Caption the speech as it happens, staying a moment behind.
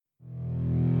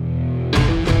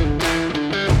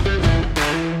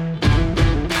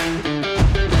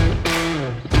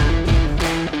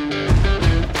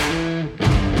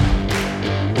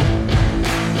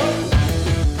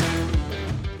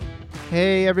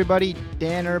everybody,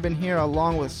 Dan Urban here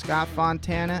along with Scott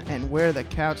Fontana, and we're the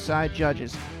Couchside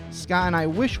Judges. Scott and I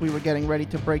wish we were getting ready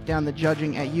to break down the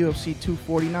judging at UFC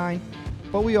 249,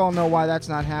 but we all know why that's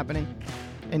not happening.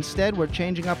 Instead, we're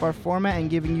changing up our format and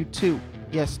giving you two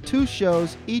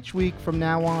shows each week from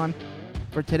now on.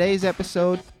 For today's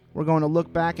episode, we're going to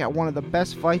look back at one of the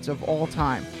best fights of all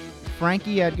time,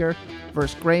 Frankie Edgar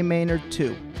versus Edgar-Maynard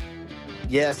 2.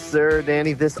 Yes, sir,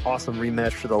 Danny. This awesome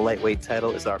rematch for the lightweight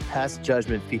title is our past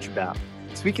judgment feature bout,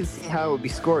 so we can see how it would be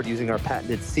scored using our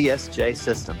patented CSJ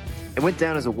system. It went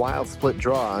down as a wild split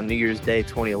draw on New Year's Day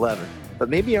 2011, but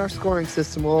maybe our scoring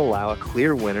system will allow a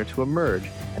clear winner to emerge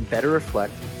and better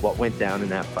reflect what went down in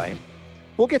that fight.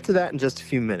 We'll get to that in just a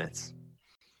few minutes.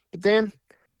 But Dan,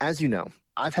 as you know,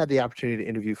 I've had the opportunity to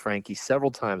interview Frankie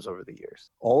several times over the years.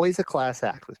 Always a class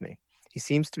act with me. He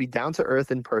seems to be down to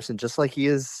earth in person, just like he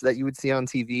is that you would see on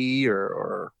TV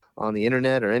or on the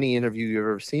internet or any interview you've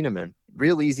ever seen him in.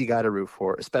 Real easy guy to root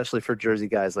for, especially for Jersey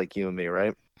guys like you and me,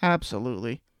 right?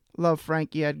 Absolutely. Love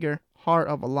Frankie Edgar. Heart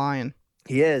of a lion.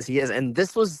 He is. And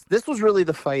this was really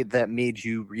the fight that made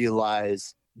you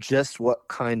realize just what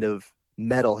kind of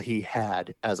mettle he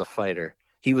had as a fighter.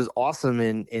 He was awesome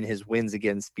in his wins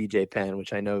against BJ Penn,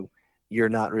 which I know you're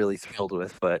not really thrilled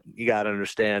with, but you got to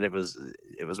understand it was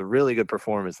a really good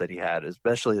performance that he had,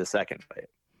 especially the second fight.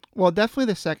 Well, definitely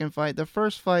the second fight. The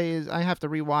first fight is, I have to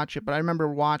rewatch it, but I remember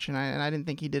watching it, and I didn't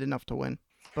think he did enough to win.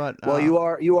 But well,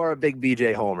 you are a big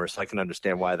BJ homer, so I can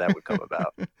understand why that would come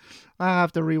about. I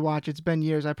have to rewatch. It's been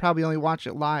years. I probably only watched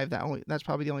it live. That's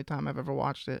probably the only time I've ever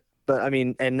watched it. But I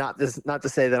mean, and not to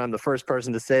say that I'm the first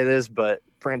person to say this, but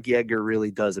Frankie Edgar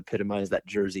really does epitomize that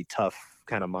Jersey tough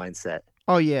kind of mindset.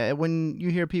 Oh yeah, when you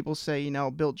hear people say,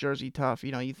 built Jersey tough,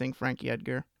 you think Frankie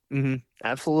Edgar. Mm-hmm.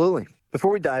 Absolutely.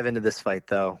 Before we dive into this fight,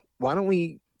 though, why don't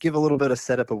we give a little bit of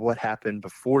setup of what happened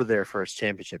before their first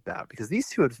championship bout? Because these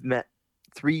two had met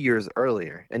 3 years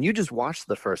earlier, and you just watched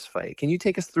the first fight. Can you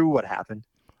take us through what happened?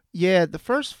 Yeah, the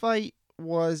first fight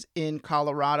was in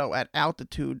Colorado at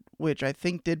altitude, which I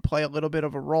think did play a little bit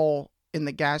of a role in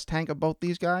the gas tank of both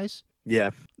these guys. Yeah.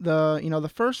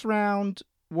 The first round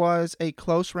was a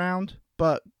close round,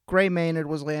 but Edgar-Maynard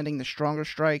was landing the stronger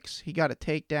strikes. He got a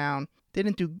takedown.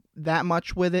 Didn't do that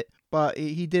much with it, but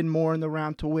he did more in the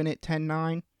round to win it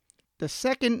 10-9. The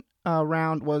second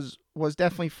round was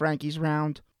definitely Frankie's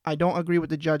round. I don't agree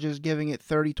with the judges giving it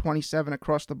 30-27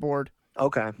 across the board.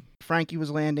 Okay. Frankie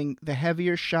was landing the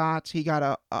heavier shots. He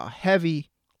got a heavy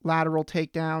lateral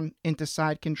takedown into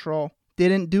side control.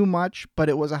 Didn't do much, but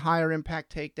it was a higher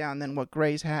impact takedown than what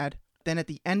Gray's had. Then at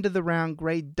the end of the round,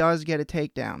 Gray does get a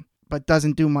takedown, but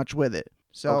doesn't do much with it.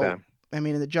 So, okay. I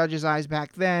mean, in the judges' eyes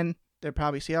back then, they'd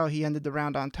probably say, oh, he ended the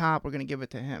round on top. We're going to give it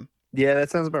to him. Yeah, that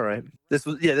sounds about right. This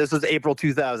was April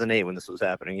 2008 when this was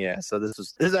happening. Yeah, so this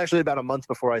is actually about a month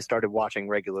before I started watching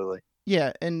regularly.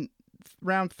 Yeah, and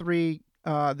round 3,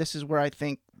 this is where I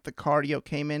think the cardio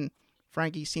came in.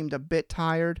 Frankie seemed a bit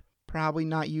tired, probably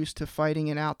not used to fighting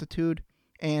in altitude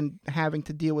and having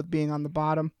to deal with being on the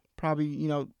bottom. Probably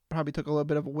took a little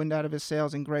bit of a wind out of his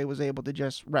sails, and Gray was able to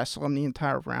just wrestle him the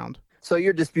entire round. So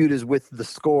your dispute is with the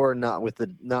score, not with the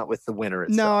winner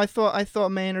itself. No, I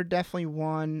thought Maynard definitely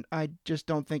won. I just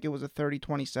don't think it was a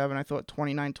 30-27. I thought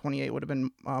 29-28 would have been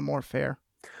more fair.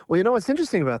 Well, what's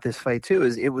interesting about this fight too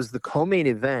is it was the co-main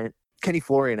event. Kenny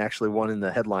Florian actually won in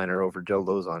the headliner over Joe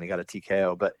Lozon. He got a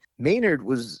TKO, but Maynard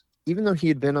was, even though he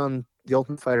had been on The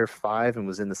Ultimate Fighter 5 and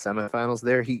was in the semifinals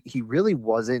there, he really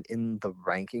wasn't in the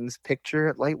rankings picture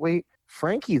at lightweight.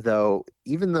 Frankie, though,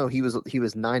 even though he was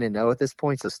 9-0 at this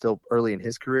point, so still early in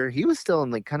his career, he was still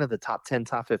in like kind of the top 10,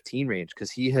 top 15 range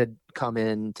because he had come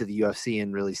into the UFC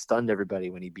and really stunned everybody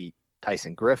when he beat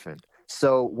Tyson Griffin.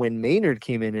 So when Maynard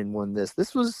came in and won this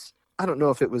was, I don't know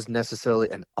if it was necessarily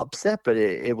an upset, but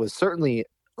it was certainly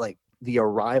like the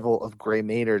arrival of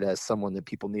Edgar-Maynard as someone that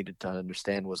people needed to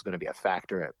understand was going to be a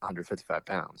factor at 155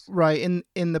 pounds. Right.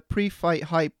 In the pre-fight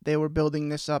hype, they were building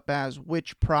this up as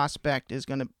which prospect is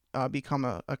going to become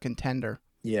a contender.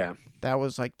 Yeah. That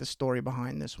was like the story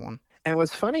behind this one. And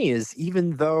what's funny is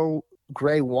even though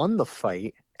Gray won the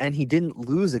fight and he didn't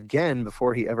lose again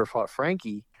before he ever fought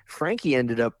Frankie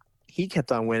he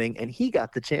kept on winning and he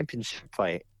got the championship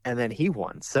fight and then he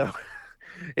won. So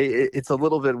it's a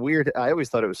little bit weird. I always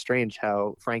thought it was strange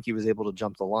how Frankie was able to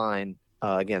jump the line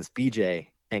against BJ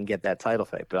and get that title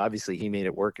fight, but obviously he made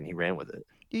it work and he ran with it.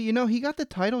 He got the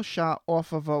title shot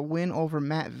off of a win over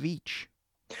Matt Veach.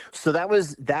 So that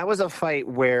was a fight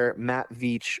where Matt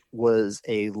Veach was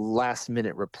a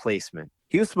last-minute replacement.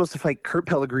 He was supposed to fight Kurt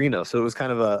Pellegrino, so it was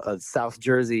kind of a South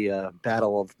Jersey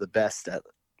battle of the best at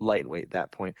lightweight at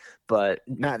that point. But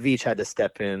Matt Veach had to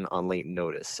step in on late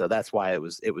notice, so that's why it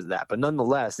was that. But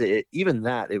nonetheless, it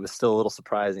was still a little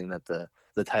surprising that the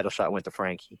title shot went to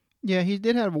Frankie. Yeah, he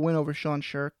did have a win over Sean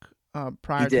Shirk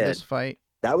prior to this fight.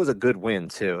 That was a good win,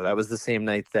 too. That was the same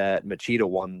night that Machida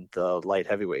won the light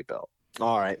heavyweight belt.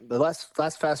 All right, but let's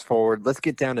fast forward. Let's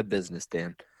get down to business,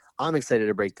 Dan. I'm excited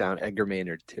to break down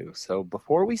Edgar-Maynard, too. So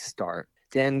before we start,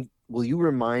 Dan, will you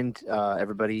remind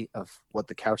everybody of what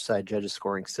the Couchside Judges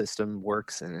scoring system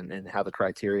works and how the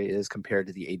criteria is compared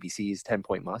to the ABC's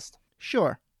 10-point must?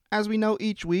 Sure. As we know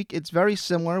each week, it's very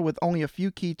similar with only a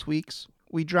few key tweaks.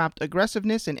 We dropped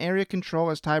aggressiveness and area control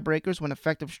as tiebreakers when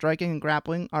effective striking and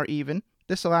grappling are even.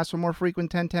 This allows for more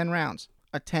frequent 10-10 rounds.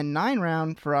 A 10-9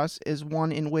 round for us is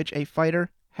one in which a fighter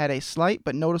had a slight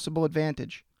but noticeable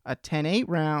advantage. A 10-8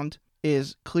 round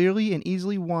is clearly and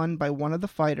easily won by one of the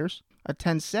fighters. A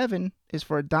 10-7 is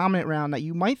for a dominant round that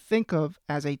you might think of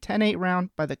as a 10-8 round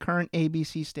by the current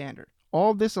ABC standard.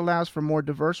 All of this allows for more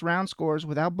diverse round scores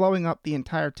without blowing up the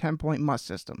entire 10-point must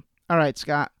system. All right,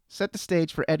 Scott, set the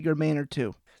stage for Edgar-Maynard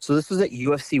 2. So this was at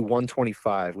UFC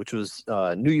 125, which was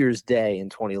New Year's Day in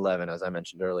 2011, as I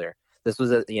mentioned earlier. This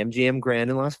was at the MGM Grand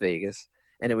in Las Vegas,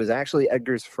 and it was actually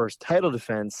Edgar's first title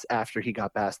defense after he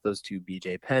got past those two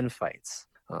BJ Penn fights.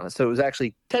 So it was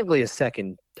actually technically a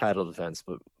second title defense,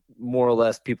 but more or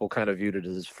less people kind of viewed it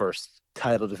as his first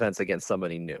title defense against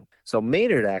somebody new. So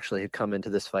Maynard actually had come into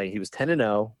this fight. He was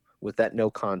 10-0 with that no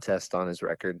contest on his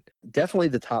record. Definitely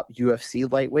the top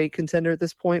UFC lightweight contender at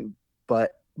this point,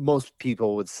 but most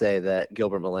people would say that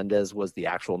Gilbert Melendez was the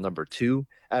actual number 2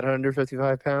 at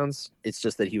 155 pounds. It's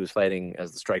just that he was fighting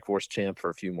as the Strikeforce champ for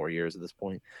a few more years at this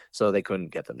point, so they couldn't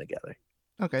get them together.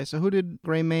 Okay, so who did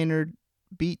Gray Maynard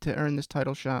beat to earn this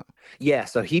title shot? Yeah,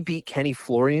 so he beat Kenny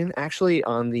Florian actually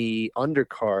on the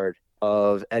undercard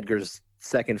of Edgar's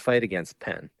second fight against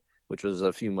Penn, which was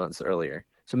a few months earlier.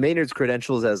 So Maynard's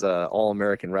credentials as an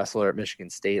All-American wrestler at Michigan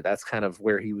State, that's kind of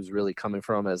where he was really coming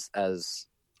from as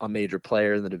a major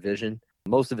player in the division.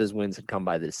 Most of his wins had come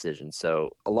by the decision, so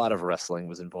a lot of wrestling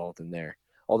was involved in there.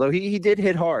 Although he did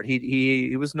hit hard.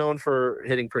 He was known for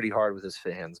hitting pretty hard with his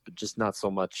hands, but just not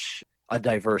so much a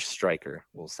diverse striker,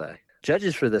 we'll say.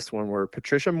 Judges for this one were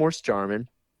Patricia Morse-Jarman,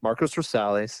 Marcos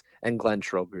Rosales, and Glenn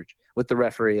Trowbridge, with the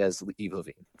referee as Yves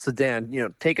Levine. So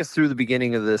Dan, take us through the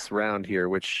beginning of this round here,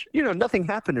 which, nothing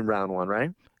happened in round 1,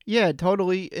 right? Yeah,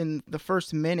 totally. In the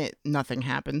first minute, nothing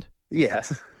happened.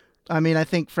 Yes. I mean, I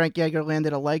think Frank Edgar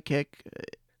landed a leg kick.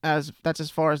 That's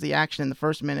as far as the action in the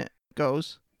first minute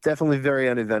goes. Definitely very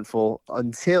uneventful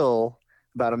until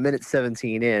about a minute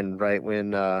 17 in, right,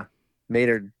 when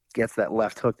Maynard gets that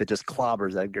left hook that just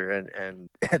clobbers Edgar, and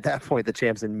at that point the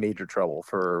champ's in major trouble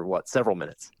for several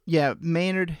minutes. Yeah,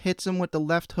 Maynard hits him with the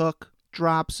left hook,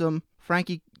 drops him.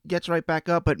 Frankie gets right back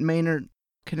up, but Maynard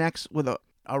connects with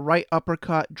a right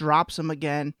uppercut, drops him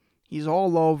again. He's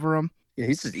all over him. Yeah,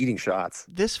 he's just eating shots.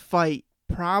 This fight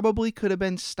probably could have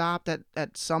been stopped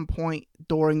at some point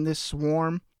during this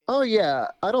swarm. Oh, yeah.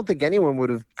 I don't think anyone would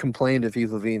have complained if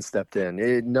Yves Levine stepped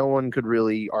in. No one could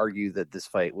really argue that this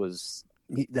fight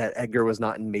that Edgar was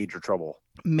not in major trouble.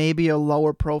 Maybe a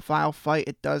lower profile fight,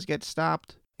 it does get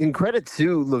stopped. In credit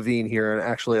to Levine here and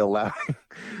actually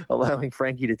allowing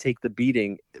Frankie to take the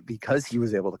beating because he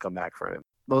was able to come back from it.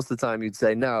 Most of the time you'd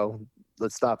say, no,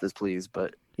 let's stop this, please.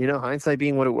 But, hindsight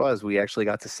being what it was, we actually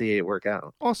got to see it work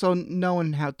out. Also,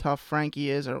 knowing how tough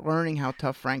Frankie is or learning how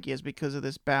tough Frankie is because of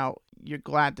this bout, you're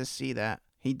glad to see that.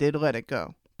 He did let it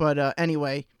go. But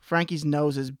anyway, Frankie's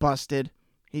nose is busted.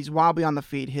 He's wobbly on the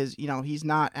feet. He's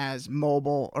not as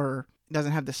mobile or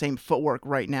doesn't have the same footwork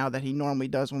right now that he normally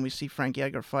does when we see Frankie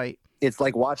Edgar fight. It's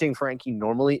like watching Frankie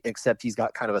normally, except he's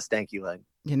got kind of a stanky leg.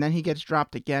 And then he gets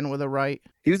dropped again with a right.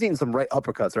 He was eating some right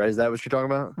uppercuts, right? Is that what you're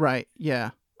talking about? Right,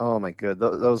 yeah. Oh, my God.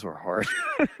 Those were hard.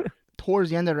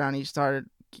 Towards the end of the round, he started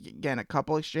getting a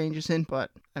couple exchanges in, but,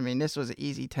 this was an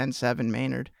easy 10-7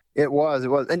 Maynard. It was.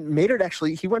 And Maynard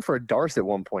actually, he went for a Darce at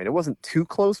one point. It wasn't too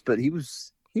close, but he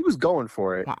was going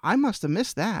for it. Well, I must have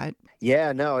missed that.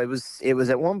 Yeah, no, it was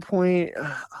at one point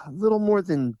a little more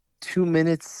than 2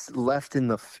 minutes left in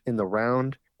the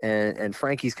round, and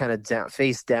Frankie's kind of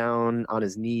face down on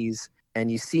his knees,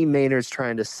 and you see Maynard's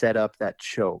trying to set up that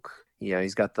choke.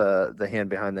 He's got the hand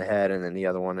behind the head and then the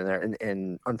other one in there,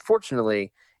 and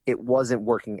unfortunately, it wasn't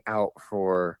working out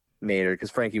for Maynard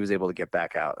because Frankie was able to get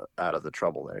back out of the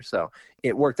trouble there. So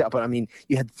it worked out, but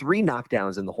you had 3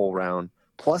 knockdowns in the whole round,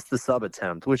 plus the sub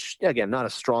attempt, which, again, not a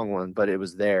strong one, but it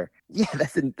was there. Yeah,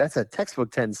 that's a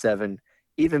textbook 10-7,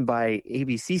 even by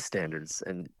ABC standards.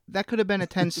 And that could have been a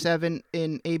 10-7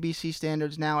 in ABC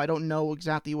standards now. I don't know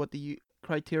exactly what the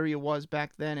criteria was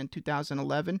back then in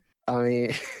 2011, I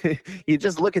mean, you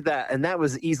just look at that, and that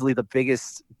was easily the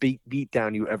biggest beat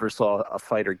down you ever saw a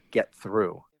fighter get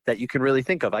through that you can really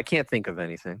think of. I can't think of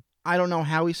anything. I don't know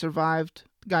how he survived.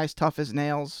 The guy's tough as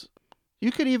nails.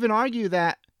 You could even argue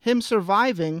that him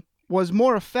surviving was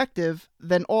more effective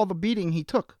than all the beating he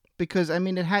took, because I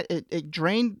mean it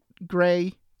drained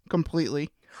Gray completely.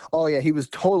 Oh yeah, he was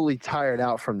totally tired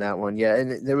out from that one. Yeah,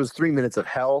 and there was 3 minutes of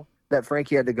hell that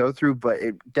Frankie had to go through, but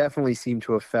it definitely seemed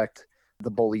to affect the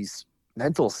bully's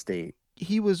mental state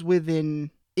He was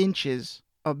within inches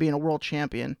of being a world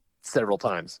champion several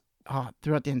times.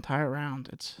 Throughout the entire round.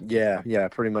 It's Yeah,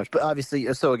 pretty much. But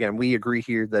obviously, so again, we agree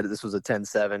here that this was a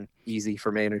 10-7, easy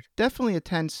for Maynard. definitely a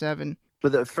 10-7.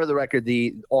 But for the record,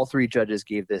 all three judges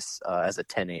gave this as a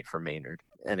 10-8 for Maynard.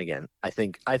 And again, I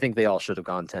think they all should have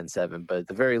gone 10-7, but at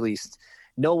the very least,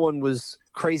 no one was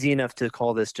crazy enough to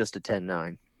call this just a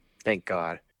 10-9. Thank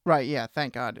God. Right, yeah,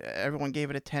 thank God. Everyone gave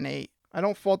it a 10-8. I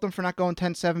don't fault them for not going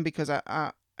 10-7 because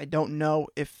I don't know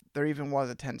if there even was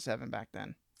a 10-7 back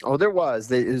then. Oh, there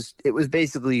was. It was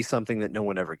basically something that no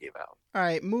one ever gave out. All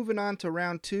right, moving on to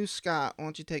round 2. Scott, why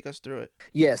don't you take us through it?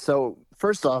 Yeah, so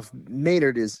first off,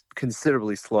 Maynard is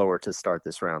considerably slower to start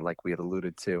this round, like we had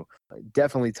alluded to.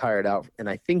 Definitely tired out, and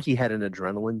I think he had an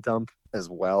adrenaline dump as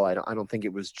well. I don't think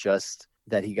it was just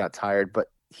that he got tired, but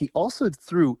he also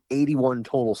threw 81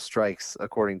 total strikes,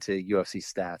 according to UFC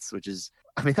stats, which is,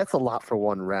 I mean, that's a lot for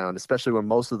one round, especially when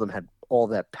most of them had all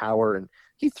that power, and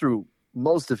he threw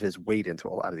most of his weight into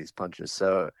a lot of these punches.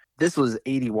 So this was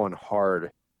 81 hard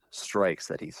strikes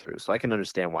that he threw. So I can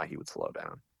understand why he would slow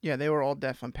down. Yeah, they were all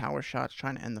definitely power shots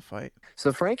trying to end the fight.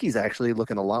 So Frankie's actually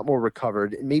looking a lot more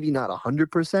recovered. Maybe not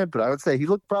 100%, but I would say he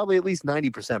looked probably at least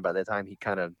 90% by the time he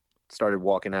kind of started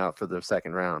walking out for the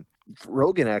second round.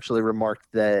 Rogan actually remarked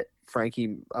that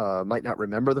Frankie might not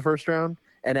remember the first round.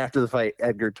 And after the fight,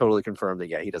 Edgar totally confirmed that,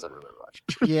 yeah, he doesn't remember much.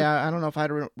 Yeah, I don't know if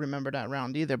I'd remember that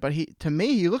round either, but to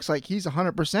me, he looks like he's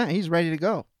 100%. He's ready to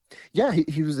go. Yeah,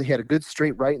 he had a good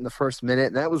straight right in the first minute,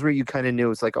 and that was where you kind of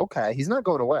knew it's like, okay, he's not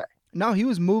going away. No, he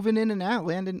was moving in and out,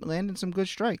 landing some good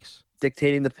strikes.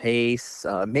 Dictating the pace.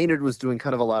 Maynard was doing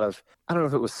kind of a lot of, I don't know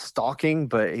if it was stalking,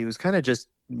 but he was kind of just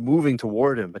moving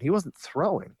toward him, but he wasn't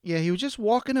throwing. Yeah, he was just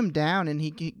walking him down, and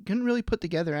he couldn't really put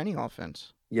together any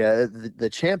offense. Yeah, the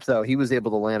champ, though, he was able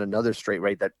to land another straight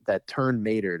right that turned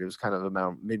Maynard. It was kind of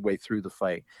about midway through the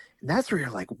fight. And that's where you're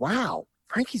like, wow,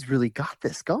 Frankie's really got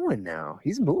this going now.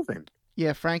 He's moving.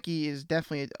 Yeah, Frankie is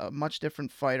definitely a much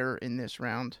different fighter in this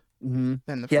round than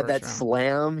the He first had that round.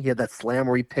 slam. He had that slam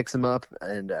where he picks him up,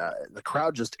 and the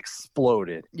crowd just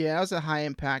exploded. Yeah, that was a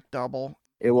high-impact double.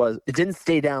 It was. It didn't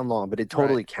stay down long, but it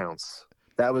totally counts.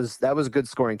 That was a good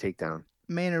scoring takedown.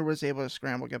 Maynard was able to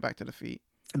scramble, get back to the feet.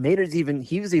 Maynard's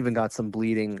he's even got some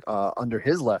bleeding under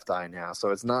his left eye now,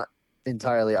 so it's not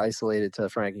entirely isolated to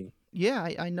Frankie. Yeah,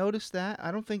 I noticed that.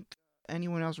 I don't think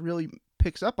anyone else really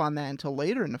picks up on that until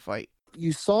later in the fight.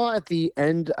 You saw at the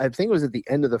end, I think it was at the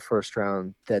end of the first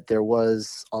round, that there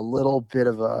was a little bit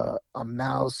of a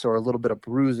mouse or a little bit of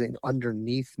bruising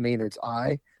underneath Maynard's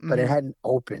eye, but it hadn't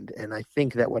opened. And I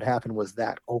think that what happened was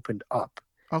that opened up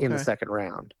in the second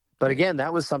round. But again,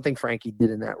 that was something Frankie did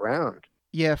in that round.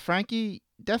 Yeah, Frankie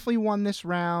definitely won this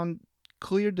round.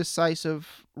 Clear,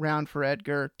 decisive round for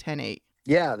Edgar, 10-8.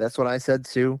 Yeah, that's what I said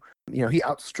too. You know, he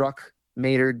outstruck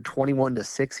Maynard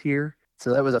 21-6 here.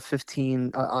 So that was a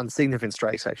 15 on significant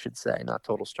strikes, I should say, not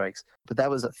total strikes. But that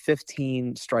was a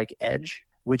 15 strike edge,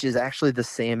 which is actually the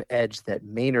same edge that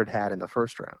Maynard had in the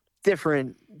first round.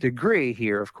 Different degree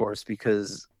here, of course,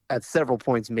 because at several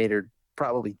points Maynard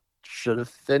probably should have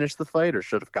finished the fight or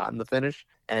should have gotten the finish.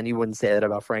 And you wouldn't say that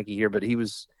about Frankie here, but he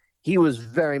was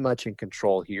very much in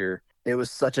control here. It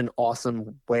was such an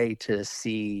awesome way to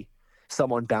see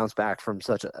someone bounce back from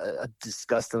such a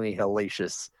disgustingly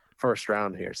hellacious first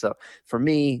round here. So for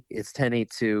me, it's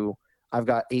 10-8-2. I've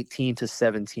got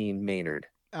 18-17 Maynard.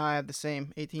 I have the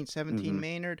same, 18-17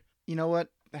 Maynard. You know what?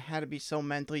 That had to be so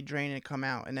mentally draining to come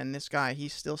out. And then this guy,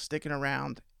 he's still sticking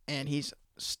around, and he's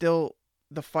still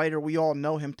the fighter we all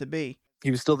know him to be. He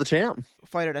was still the champ. A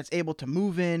fighter that's able to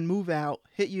move in, move out,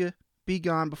 hit you, be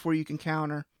gone before you can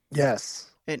counter. Yes.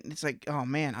 And it's like, oh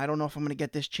man, I don't know if I'm going to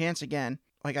get this chance again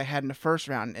like I had in the first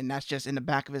round. And that's just in the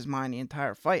back of his mind the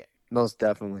entire fight. Most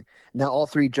definitely. Now, all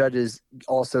three judges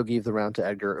also gave the round to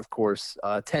Edgar, of course,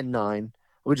 10-9,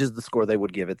 which is the score they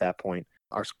would give at that point.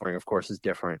 Our scoring, of course, is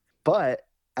different. But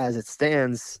as it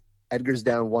stands, Edgar's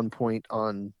down 1 point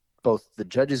on both the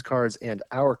judges' cards and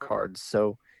our cards.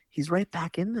 So he's right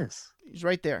back in this. He's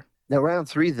right there. Now, round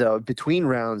 3, though, between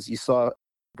rounds, you saw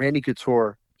Randy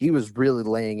Couture. He was really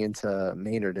laying into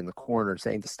Maynard in the corner,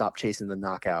 saying to stop chasing the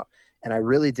knockout. And I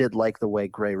really did like the way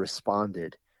Gray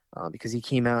responded because he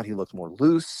came out, he looked more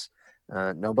loose.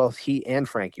 No, both he and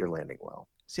Frankie are landing well.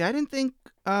 See, I didn't think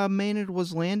Maynard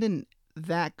was landing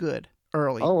that good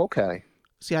early. Oh, okay.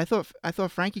 See, I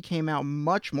thought Frankie came out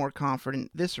much more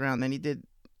confident this round than he did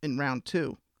in round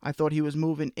 2. I thought he was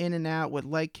moving in and out with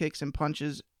leg kicks and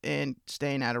punches and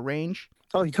staying out of range.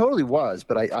 Oh, he totally was,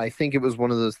 but I think it was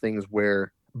one of those things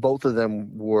where both of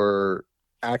them were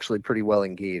actually pretty well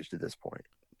engaged at this point.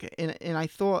 Okay, and I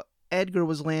thought Edgar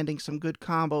was landing some good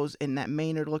combos and that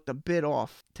Maynard looked a bit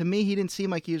off. To me, he didn't seem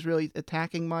like he was really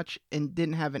attacking much and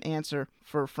didn't have an answer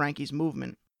for Frankie's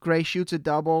movement. Gray shoots a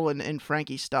double and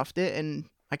Frankie stuffed it, and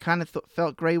I kind of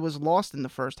felt Gray was lost in the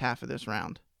first half of this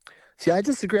round. See, I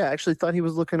disagree. I actually thought he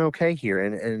was looking okay here,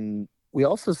 and we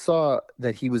also saw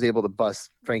that he was able to bust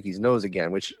Frankie's nose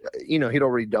again, which he'd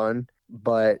already done,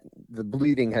 but the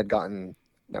bleeding had gotten,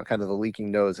 kind of the leaking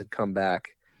nose had come back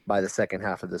by the second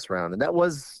half of this round, and that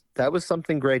was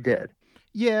something Gray did.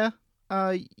 Yeah,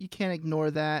 you can't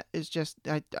ignore that. It's just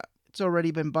it's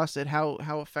already been busted. How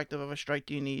effective of a strike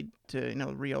do you need to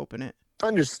reopen it?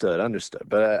 Understood.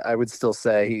 But I would still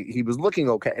say he was looking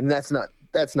okay, and that's not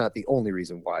the only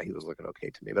reason why he was looking okay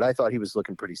to me. But I thought he was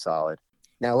looking pretty solid.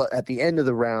 Now at the end of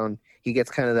the round, he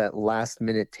gets kind of that last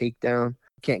minute takedown.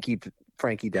 Can't keep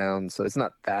Frankie down, so it's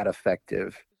not that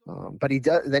effective. But he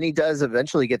does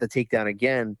eventually get the takedown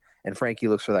again, and Frankie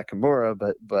looks for that Kimura,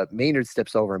 but Maynard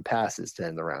steps over and passes to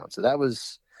end the round. So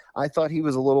I thought he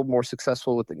was a little more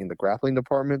successful in the grappling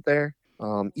department there.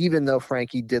 Even though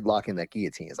Frankie did lock in that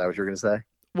guillotine. Is that what you were going to say?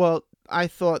 Well, I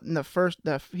thought in the first,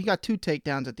 he got 2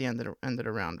 takedowns at the end of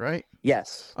the round, right?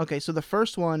 Yes. Okay, so the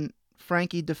first one,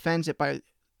 Frankie defends it by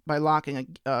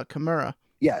locking a Kimura.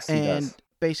 Yes, he and does.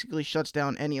 Basically shuts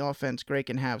down any offense Gray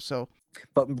can have. So,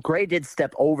 but Gray did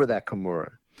step over that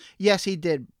Kimura. Yes, he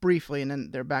did briefly, and then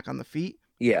they're back on the feet.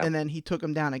 Yeah. And then he took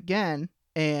him down again,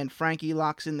 and Frankie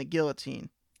locks in the guillotine.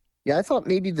 Yeah, I thought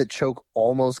maybe the choke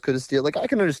almost could have steal. Like, I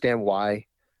can understand why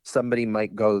somebody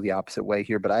might go the opposite way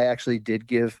here, but I actually did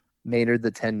give Maynard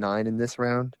the 10-9 in this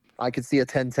round. I could see a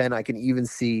 10-10. I can even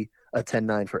see a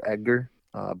 10-9 for Edgar,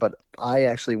 but I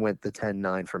actually went the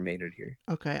 10-9 for Maynard here.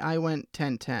 Okay, I went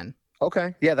 10-10.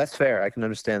 Okay, yeah, that's fair. I can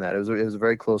understand that. It was a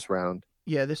very close round.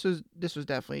 Yeah, this was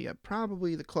definitely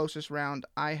probably the closest round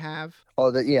I have.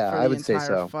 Oh, I would say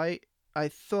so. Fight. I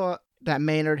thought that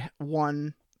Maynard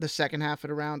won the second half of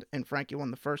the round and Frankie won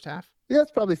the first half. Yeah,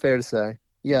 that's probably fair to say.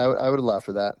 Yeah, I would allow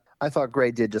for that. I thought Gray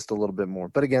did just a little bit more,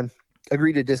 but again,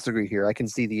 agree to disagree here. I can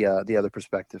see the other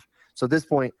perspective. So at this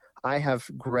point, I have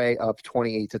Gray up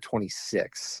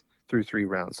 28-26 through 3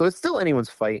 rounds. So it's still anyone's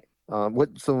fight.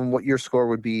 What your score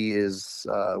would be is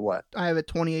what? I have it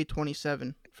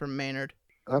 28-27 for Maynard.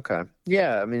 Okay.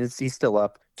 Yeah, I mean, he's still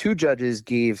up. 2 judges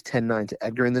gave 10-9 to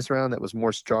Edgar in this round. That was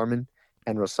Morse Jarman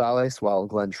and Rosales, while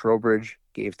Glenn Trowbridge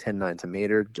gave 10-9 to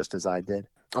Maynard, just as I did.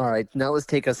 All right, now let's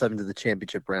take us up into the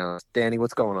championship round. Danny,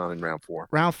 what's going on in round 4?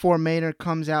 Round 4, Maynard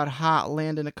comes out hot,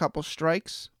 landing a couple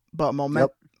strikes, but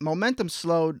momentum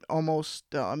slowed almost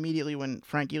immediately when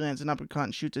Frankie lands an uppercut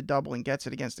and shoots a double and gets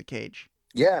it against the cage.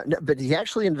 Yeah, no, but he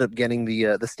actually ended up getting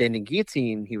the standing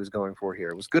guillotine he was going for here.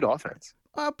 It was good offense.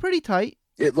 Pretty tight.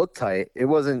 It looked tight. It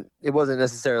wasn't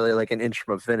necessarily like an inch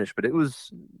from a finish, but it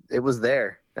was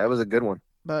there. That was a good one.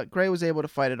 But Gray was able to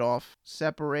fight it off,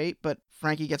 separate, but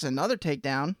Frankie gets another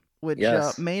takedown, which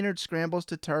Maynard scrambles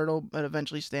to turtle, but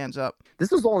eventually stands up.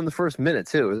 This was all in the first minute,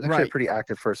 too. It was actually a pretty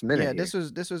active first minute. Yeah, this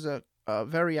was a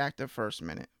very active first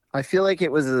minute. I feel like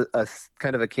it was a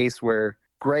kind of a case where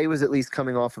Gray was at least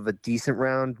coming off of a decent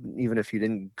round, even if you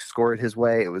didn't score it his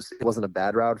way. It wasn't a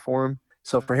bad round for him.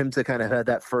 So for him to kind of have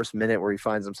that first minute where he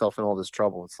finds himself in all this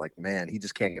trouble, it's like, man, he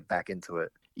just can't get back into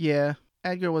it. Yeah,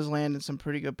 Edgar was landing some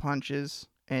pretty good punches,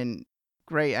 and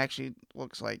Gray actually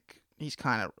looks like he's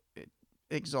kind of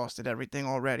exhausted everything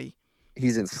already.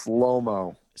 He's in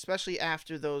slow-mo. Especially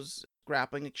after those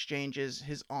grappling exchanges,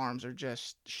 his arms are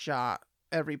just shot.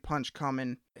 Every punch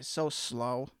coming is so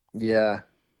slow. Yeah.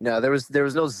 No, there was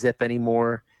no zip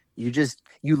anymore. You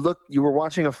were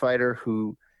watching a fighter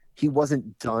who he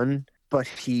wasn't done, but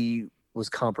he was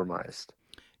compromised.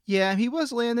 Yeah, he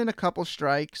was landing a couple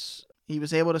strikes. He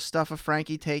was able to stuff a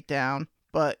Frankie takedown,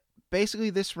 but basically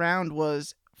this round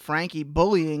was Frankie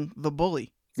bullying the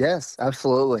bully. Yes,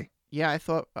 absolutely. Yeah, I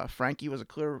thought Frankie was a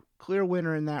clear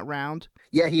winner in that round.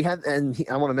 Yeah,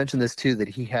 I want to mention this too, that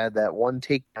he had that one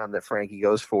takedown that Frankie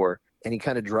goes for, and he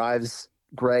kind of drives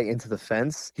Gray into the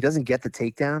fence. He doesn't get the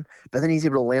takedown, but then he's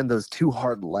able to land those 2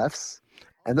 hard lefts.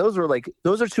 And those are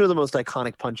 2 of the most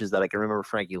iconic punches that I can remember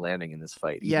Frankie landing in this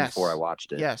fight, even before I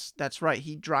watched it. Yes, that's right.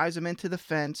 He drives him into the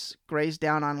fence. Gray's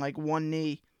down on like one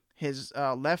knee. His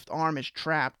left arm is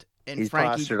trapped, and He's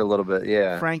postured a little bit,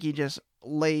 yeah. Frankie just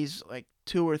lays like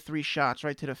 2 or 3 shots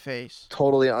right to the face.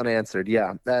 Totally unanswered,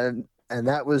 yeah. And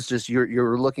that was just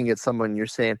you're looking at someone, you're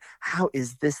saying, how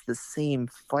is this the same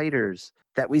fighters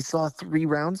that we saw 3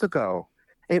 rounds ago?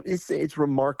 It's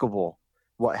remarkable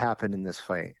what happened in this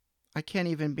fight. I can't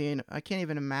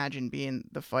even imagine being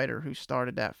the fighter who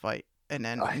started that fight, and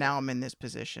then now I'm in this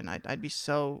position. I'd be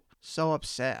so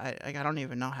upset. I don't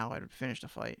even know how I would finish the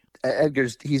fight.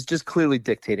 He's just clearly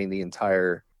dictating the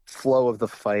entire flow of the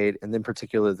fight, and in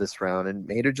particular this round. And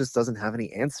Maynard just doesn't have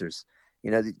any answers.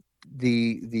 You know,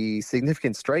 the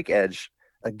significant strike edge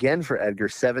again for Edgar,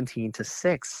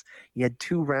 17-6. He had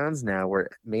 2 rounds now where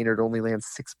Maynard only lands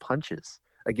 6 punches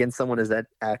against someone as that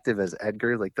active as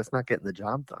Edgar. Like, that's not getting the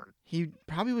job done. He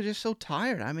probably was just so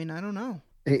tired. I mean, I don't know.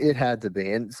 It had to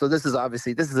be. And so this is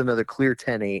another clear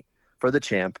 10-8 for the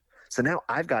champ. So now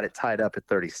I've got it tied up at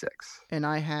 36. And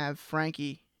I have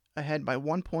Frankie ahead by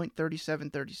 1 point,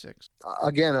 37-36.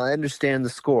 Again, I understand the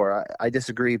score. I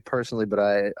disagree personally, but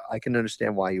I can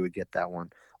understand why you would get that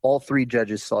one. All 3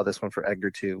 judges saw this one for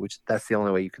Edgar too, which that's the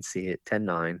only way you can see it.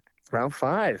 10-9. Round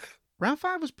 5. Round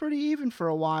 5 was pretty even for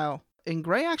a while. And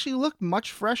Gray actually looked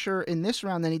much fresher in this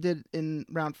round than he did in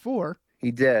round 4.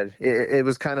 He did. It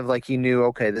was kind of like he knew,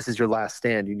 okay, this is your last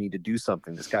stand. You need to do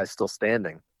something. This guy's still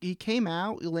standing. He came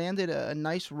out. He landed a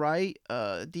nice right,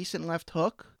 a decent left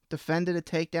hook, defended a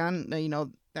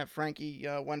takedown, that Frankie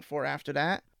went for after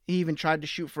that. He even tried to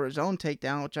shoot for his own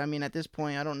takedown, which, I mean, at this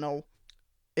point, I don't know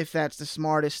if that's the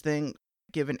smartest thing,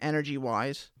 given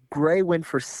energy-wise. Gray went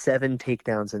for 7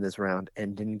 takedowns in this round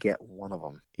and didn't get one of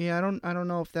them. Yeah, I don't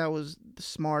know if that was the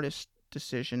smartest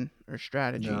decision or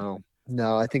strategy.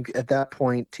 No, I think at that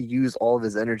point to use all of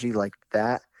his energy like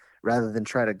that rather than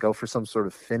try to go for some sort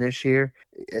of finish here,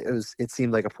 it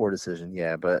seemed like a poor decision.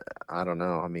 Yeah, but I don't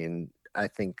know. I mean, I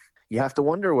think you have to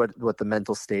wonder what the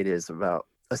mental state is about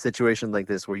a situation like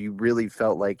this where you really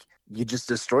felt like you just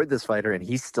destroyed this fighter and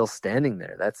he's still standing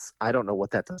there. I don't know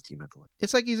what that does to you mentally.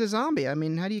 It's like he's a zombie. I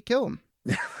mean, how do you kill him?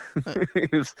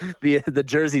 the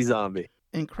Jersey zombie.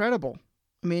 Incredible.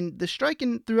 I mean, the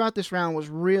striking throughout this round was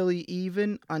really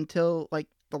even until like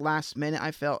the last minute.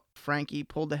 I felt Frankie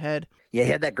pulled ahead. Yeah, he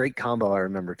had that great combo. I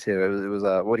remember too. It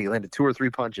was he landed 2 or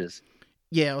 3 punches.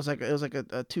 Yeah, it was like a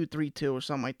 2-3-2 or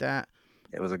something like that.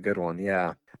 It was a good one,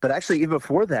 yeah. But actually, even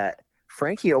before that,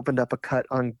 Frankie opened up a cut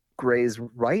on Gray's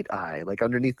right eye, like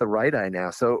underneath the right eye now.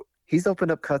 So he's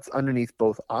opened up cuts underneath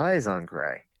both eyes on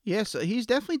Gray. Yeah, so he's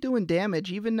definitely doing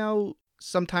damage, even though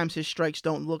sometimes his strikes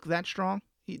don't look that strong.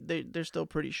 They're still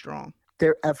pretty strong.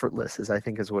 They're effortless, I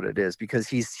think is what it is, because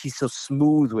he's so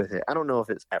smooth with it. I don't know if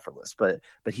it's effortless, but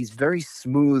he's very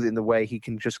smooth in the way he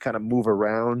can just kind of move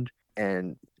around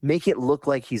and make it look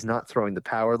like he's not throwing the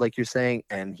power, like you're saying,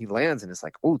 and he lands and it's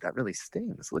like, oh, that really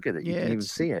stings. Look at it. You can even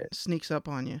see it. Sneaks up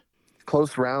on you.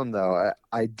 Close round, though.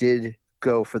 I did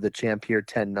go for the champ here,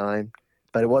 10-9,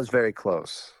 but it was very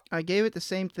close. I gave it the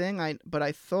same thing, but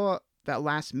I thought that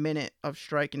last minute of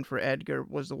striking for Edgar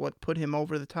was what put him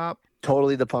over the top.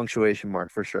 Totally the punctuation mark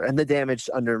for sure. And the damage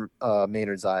under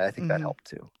Maynard's eye, I think that helped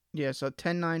too. Yeah, so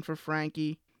 10-9 for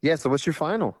Frankie. Yeah, so what's your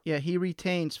final? Yeah, he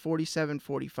retains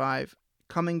 47-45,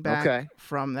 coming back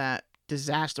from that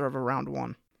disaster of a round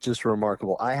 1. Just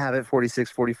remarkable. I have it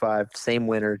 46-45, same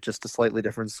winner, just a slightly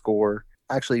different score.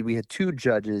 Actually, we had 2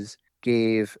 judges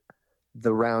gave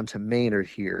the round to Maynard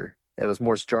here. It was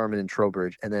Morse Jarman and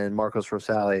Trowbridge. And then Marcos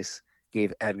Rosales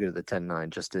gave Edgar the 10-9,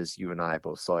 just as you and I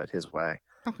both saw it his way.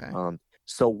 Okay.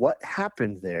 So what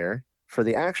happened there for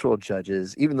the actual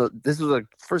judges, even though this was,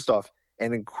 first off,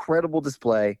 an incredible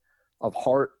display of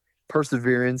heart,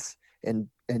 perseverance, and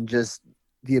just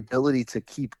the ability to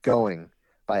keep going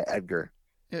by Edgar.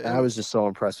 And I was just so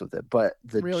impressed with it. But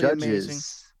the really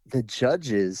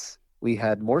judges, we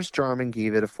had Morse Jarman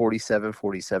gave it a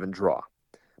 47-47 draw.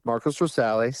 Marcos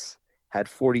Rosales had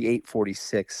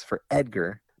 48-46 for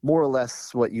Edgar, more or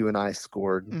less what you and I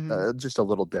scored, just a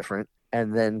little different.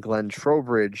 And then Glenn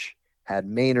Trowbridge had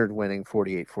Maynard winning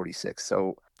 48-46.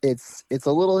 So it's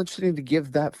a little interesting to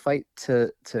give that fight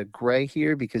to Gray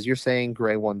here, because you're saying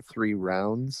Gray won 3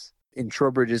 rounds. In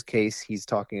Trowbridge's case, he's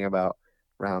talking about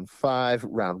round 5,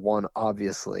 round 1,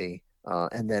 obviously,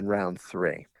 and then round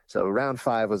 3. So round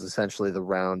 5 was essentially the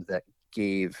round that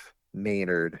gave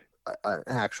Maynard an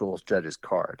actual judge's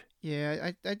card.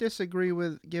 Yeah, I disagree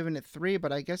with giving it 3,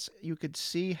 but I guess you could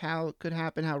see how it could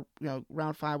happen, how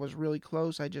round 5 was really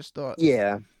close. I just thought,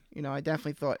 I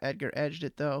definitely thought Edgar edged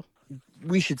it, though.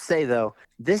 We should say, though,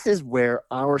 this is where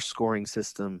our scoring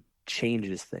system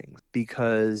changes things,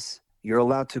 because you're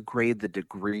allowed to grade the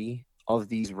degree of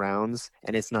these rounds,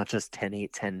 and it's not just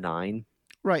 10-8, 10-9.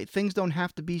 Right, things don't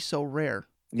have to be so rare.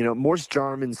 Morse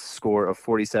Jarman's score of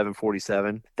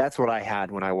 47-47, that's what I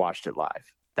had when I watched it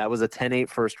live. That was a 10-8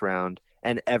 first round,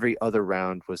 and every other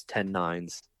round was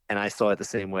 10-9s. And I saw it the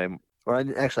same way. Or I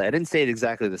didn't say it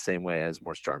exactly the same way as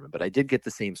Morse Jarman, but I did get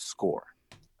the same score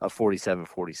of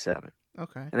 47-47.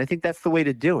 Okay. And I think that's the way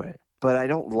to do it. But I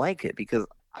don't like it because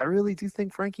I really do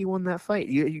think Frankie won that fight.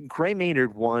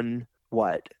 Gray-Maynard won,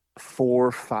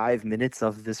 4-5 minutes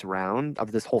of this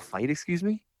whole fight, excuse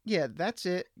me? Yeah, that's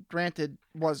it. Granted,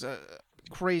 was a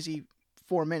crazy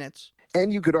 4 minutes.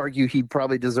 And you could argue he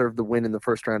probably deserved the win in the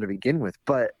first round to begin with,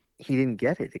 but he didn't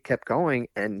get it. It kept going,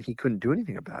 and he couldn't do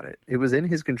anything about it. It was in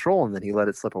his control, and then he let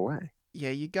it slip away. Yeah,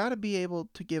 you got to be able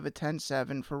to give a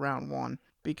 10-7 for round one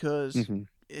because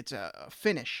it's a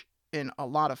finish in a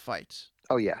lot of fights.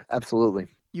 Oh, yeah, absolutely.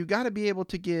 You got to be able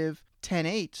to give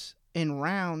 10-8s in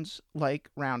rounds like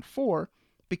round 4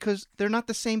 because they're not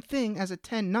the same thing as a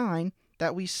 10-9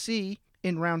 that we see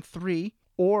in round 3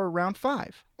 or round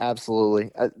 5.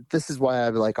 Absolutely. This is why I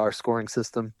like our scoring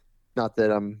system. Not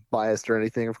that I'm biased or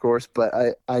anything, of course, but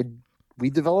we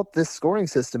developed this scoring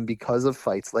system because of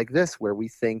fights like this where we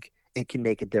think it can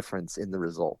make a difference in the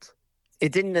result.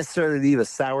 It didn't necessarily leave a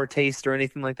sour taste or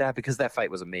anything like that because that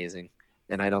fight was amazing,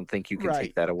 and I don't think you can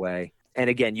take that away. And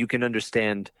again, you can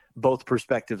understand both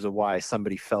perspectives of why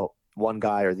somebody felt one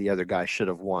guy or the other guy should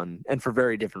have won, and for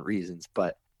very different reasons.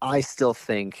 But I still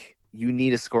think you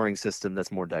need a scoring system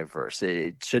that's more diverse.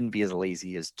 It shouldn't be as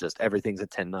lazy as just everything's a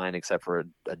 10-9 except for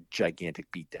a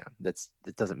gigantic beatdown. That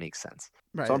doesn't make sense.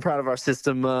 Right. So I'm proud of our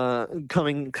system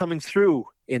coming through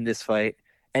in this fight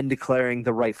and declaring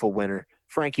the rightful winner.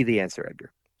 Frankie the answer,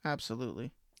 Edgar.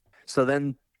 Absolutely. So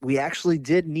then we actually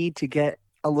did need to get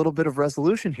a little bit of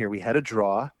resolution here. We had a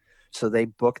draw, so they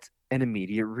booked an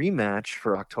immediate rematch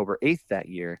for October 8th that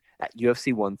year at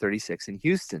UFC 136 in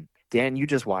Houston. Dan, you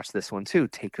just watched this one too.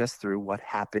 Take us through what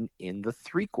happened in the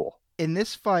threequel. In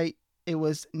this fight, it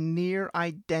was near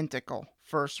identical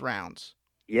first rounds.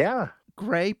 Yeah.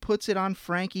 Gray puts it on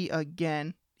Frankie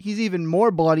again. He's even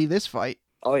more bloody this fight.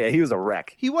 Oh, yeah, he was a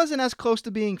wreck. He wasn't as close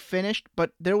to being finished,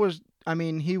 but he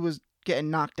was getting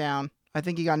knocked down. I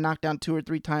think he got knocked down 2 or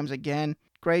 3 times again.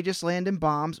 Gray just landing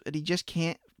bombs, but he just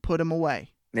can't put him away.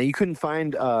 Now, you couldn't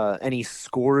find any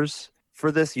scores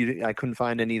for this. I couldn't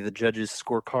find any of the judges'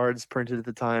 scorecards printed at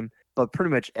the time, but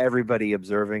pretty much everybody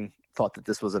observing thought that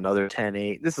this was another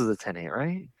 10-8. This is a 10-8,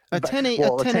 right? A 10-8,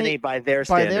 well, a 10-8 by their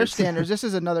standards. By their standards, this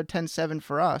is another 10-7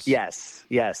 for us.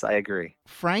 Yes, I agree.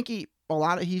 Frankie,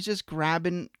 he's just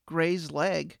grabbing Gray's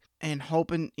leg and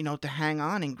hoping, to hang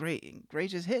on, and Gray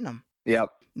just hitting him. Yep.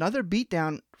 Another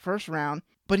beatdown first round,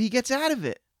 but he gets out of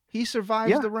it. He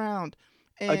survives the round.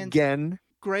 And again,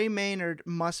 Gray-Maynard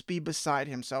must be beside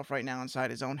himself right now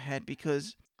inside his own head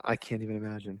because I can't even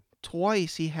imagine.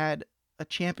 Twice he had a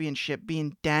championship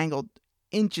being dangled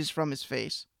inches from his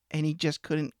face, and he just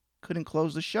couldn't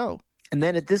close the show. And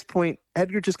then at this point,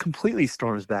 Edgar just completely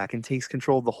storms back and takes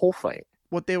control of the whole fight.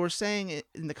 What they were saying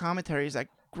in the commentary is that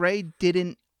Gray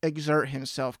didn't exert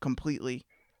himself completely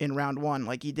in round 1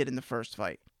 like he did in the first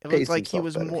fight. It looked like he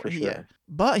was more, sure.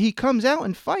 But he comes out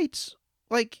and fights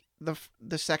like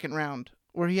the second round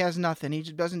where he has nothing. He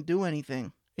just doesn't do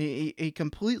anything. He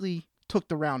completely took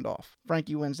the round off.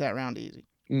 Frankie wins that round easy.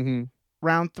 Mm-hmm.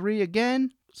 Round 3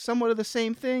 again, somewhat of the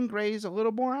same thing. Gray's a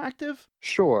little more active.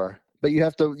 Sure, but you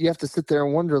have to sit there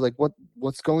and wonder like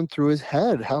what's going through his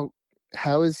head.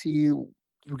 How is he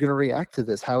going to react to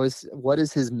this? What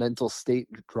is his mental state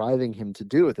driving him to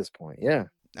do at this point? Yeah.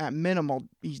 At minimal,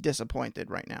 he's disappointed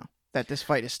right now that this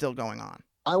fight is still going on.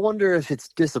 I wonder if it's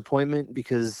disappointment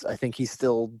because I think he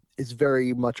still is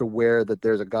very much aware that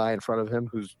there's a guy in front of him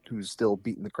who's still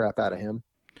beating the crap out of him.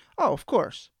 Oh, of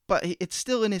course. But it's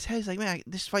still in his head. He's like, man,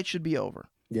 this fight should be over.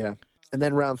 Yeah. And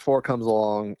then round 4 comes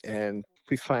along and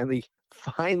we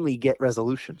finally get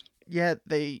resolution. Yeah,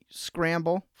 they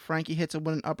scramble. Frankie hits him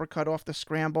with an uppercut off the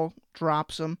scramble,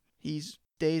 drops him. He's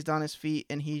dazed on his feet,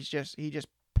 and he just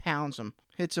pounds him.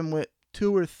 Hits him with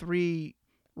 2 or 3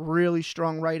 really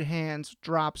strong right hands,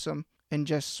 drops him, and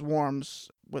just swarms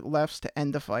with lefts to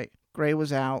end the fight. Gray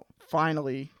was out.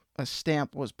 Finally, a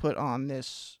stamp was put on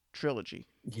this trilogy.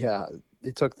 Yeah,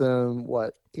 it took them,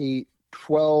 8,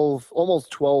 12,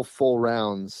 almost 12 full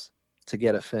rounds to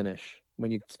get a finish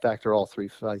when you factor all 3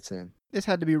 fights in. This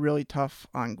had to be really tough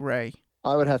on Gray.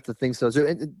 I would have to think so.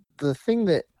 So the thing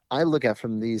that I look at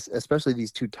from these, especially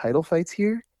these 2 title fights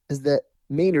here, is that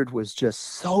Maynard was just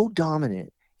so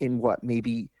dominant in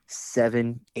maybe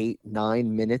 7, 8,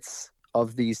 9 minutes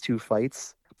of these 2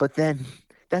 fights. But then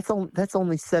that's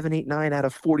only 7, 8, 9 out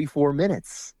of 44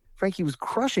 minutes. Frankie was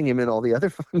crushing him in all the other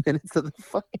 5 minutes of the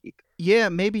fight. Yeah,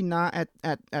 maybe not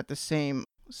at the same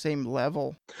same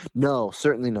level. No,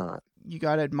 certainly not. You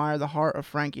got to admire the heart of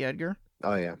Frankie Edgar.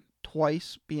 Oh, yeah.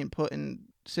 Twice being put in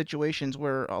situations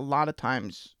where a lot of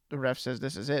times the ref says,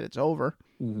 this is it, it's over.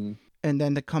 Mm-hmm. And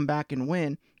then to come back and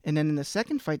win. And then in the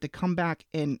second fight, to come back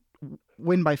and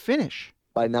win by finish.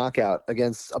 By knockout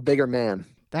against a bigger man.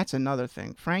 That's another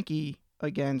thing. Frankie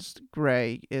against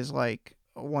Gray is like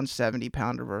a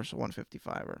 170-pounder versus a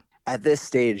 155er. At this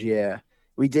stage, yeah.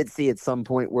 We did see at some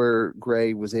point where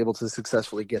Gray was able to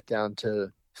successfully get down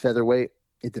to featherweight.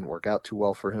 It didn't work out too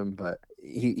well for him, but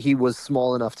he was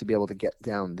small enough to be able to get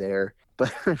down there.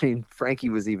 But, I mean, Frankie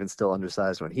was even still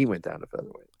undersized when he went down to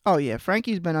featherweight. Oh, yeah.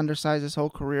 Frankie's been undersized his whole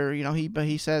career. But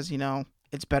he says,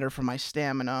 it's better for my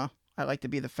stamina. I like to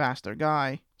be the faster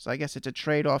guy. So I guess it's a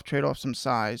trade off some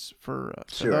size for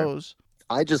those.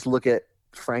 I just look at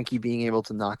Frankie being able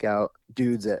to knock out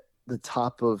dudes at the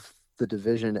top of the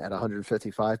division at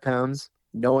 155 pounds,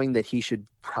 knowing that he should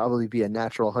probably be a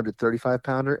natural 135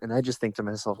 pounder. And I just think to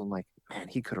myself, I'm like, man,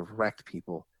 he could have wrecked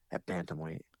people at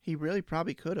bantamweight. He really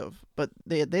probably could have, but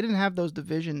they didn't have those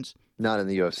divisions. Not in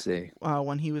the UFC.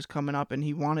 When he was coming up and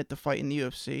he wanted to fight in the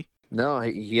UFC. No,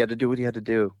 he had to do what he had to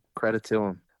do. Credit to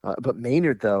him. But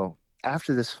Maynard, though,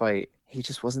 after this fight, he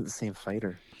just wasn't the same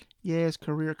fighter. Yeah, his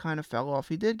career kind of fell off.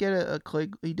 He did get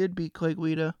he did beat Clay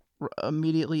Guida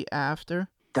immediately after.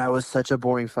 That was such a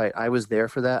boring fight. I was there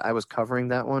for that. I was covering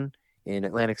that one in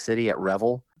Atlantic City at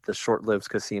Revel, the short-lived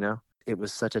casino. It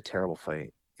was such a terrible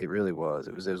fight. It really was.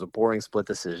 It was a boring split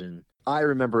decision. I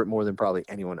remember it more than probably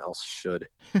anyone else should.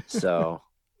 So,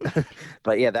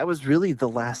 but yeah, that was really the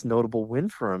last notable win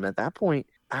for him. At that point,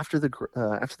 after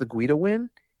the Guida win,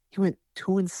 he went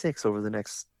 2-6 over the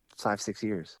next 5-6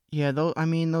 years. Yeah,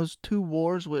 those two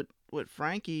wars with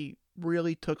Frankie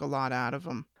really took a lot out of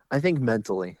him. I think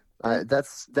mentally.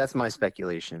 That's my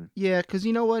speculation. Yeah, because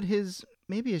you know what?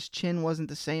 Maybe his chin wasn't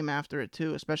the same after it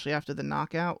too, especially after the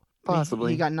knockout.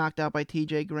 Possibly. He got knocked out by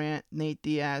TJ Grant, Nate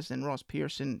Diaz, and Ross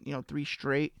Pearson, 3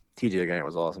 straight. TJ Grant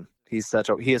was awesome. He is such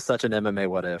an MMA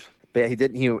what if. But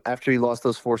yeah, after he lost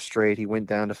those 4 straight, he went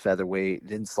down to featherweight,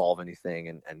 didn't solve anything,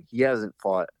 and he hasn't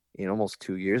fought in almost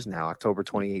 2 years now, October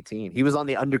 2018. He was on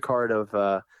the undercard of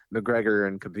McGregor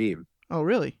and Khabib. Oh,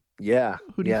 really? Yeah.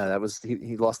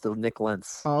 He lost to Nick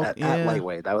Lentz at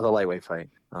lightweight. That was a lightweight fight.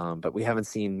 But we haven't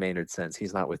seen Maynard since.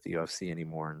 He's not with the UFC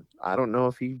anymore. And I don't know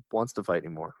if he wants to fight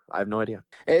anymore. I have no idea.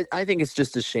 I think it's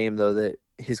just a shame, though, that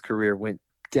his career went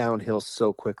downhill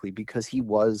so quickly because he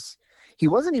wasn't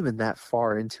even that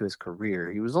far into his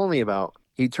career.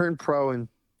 He turned pro in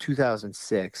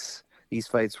 2006. These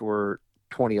fights were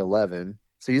 2011.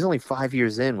 So he's only 5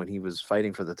 years in when he was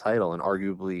fighting for the title and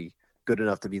arguably good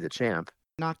enough to be the champ.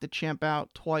 Knocked the champ out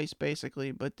twice,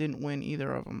 basically, but didn't win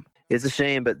either of them. It's a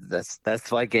shame, but that's the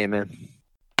fight game, man.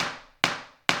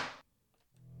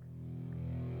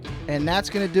 And that's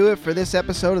going to do it for this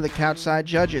episode of the Couchside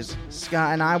Judges.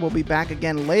 Scott and I will be back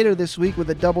again later this week with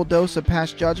a double dose of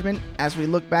past judgment as we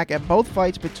look back at both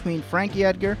fights between Frankie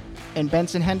Edgar and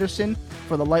Benson Henderson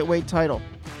for the lightweight title,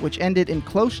 which ended in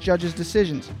close judges'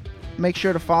 decisions. Make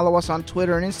sure to follow us on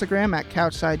Twitter and Instagram at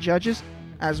Couchside Judges,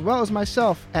 as well as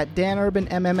myself at Dan Urban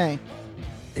MMA.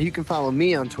 And you can follow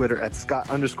me on Twitter at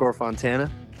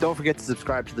Scott_Fontana. Don't forget to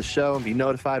subscribe to the show and be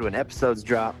notified when episodes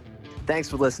drop. Thanks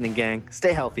for listening, gang.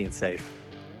 Stay healthy and safe.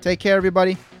 Take care,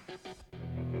 everybody.